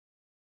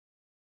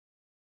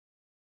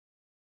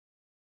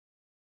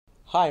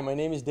Hi, my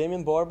name is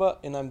Damien Borba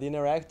and I'm the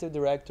Interactive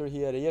Director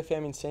here at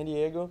EFM in San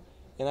Diego,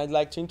 and I'd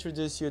like to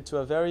introduce you to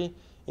a very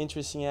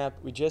interesting app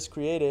we just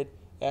created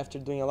after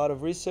doing a lot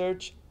of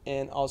research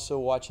and also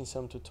watching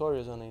some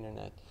tutorials on the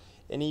internet.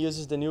 And it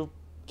uses the new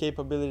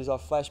capabilities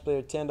of Flash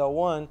Player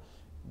 10.1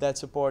 that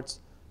supports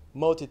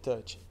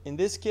multi-touch. In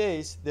this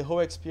case, the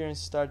whole experience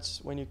starts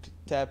when you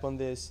tap on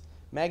this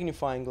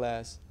magnifying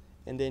glass,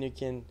 and then you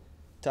can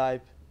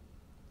type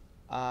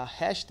a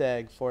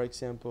hashtag, for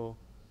example,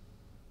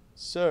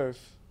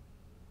 surf,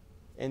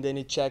 and then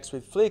it checks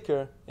with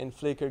Flickr, and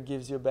Flickr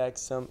gives you back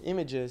some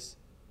images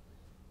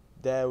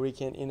that we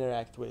can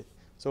interact with.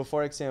 So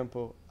for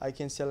example, I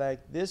can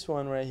select this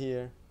one right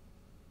here,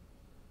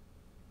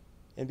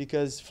 and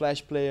because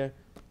Flash Player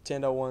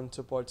 10.1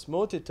 supports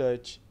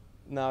multi-touch,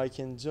 now I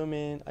can zoom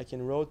in, I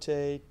can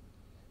rotate,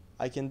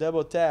 I can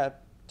double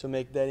tap to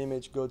make that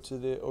image go to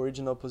the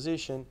original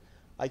position.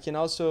 I can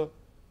also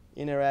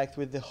interact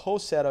with the whole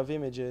set of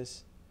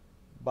images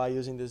by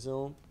using the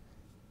zoom,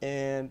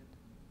 and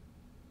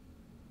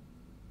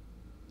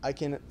I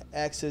can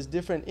access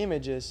different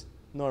images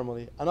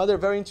normally. Another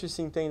very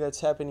interesting thing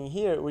that's happening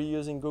here, we're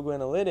using Google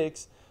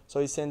Analytics, so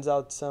it sends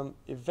out some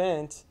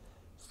events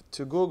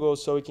to Google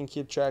so we can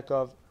keep track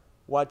of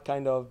what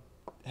kind of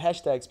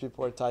hashtags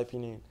people are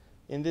typing in.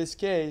 In this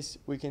case,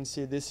 we can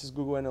see this is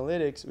Google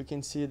Analytics. We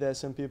can see that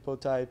some people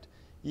typed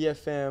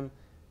EFM,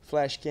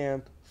 Flash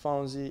Camp,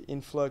 Fonzie,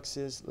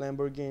 Influxes,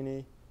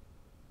 Lamborghini,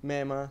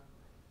 Mema.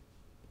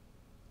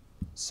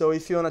 So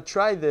if you want to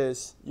try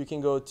this, you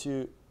can go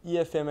to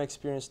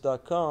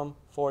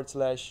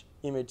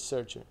efmexperience.com/image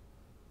searcher.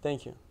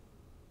 Thank you.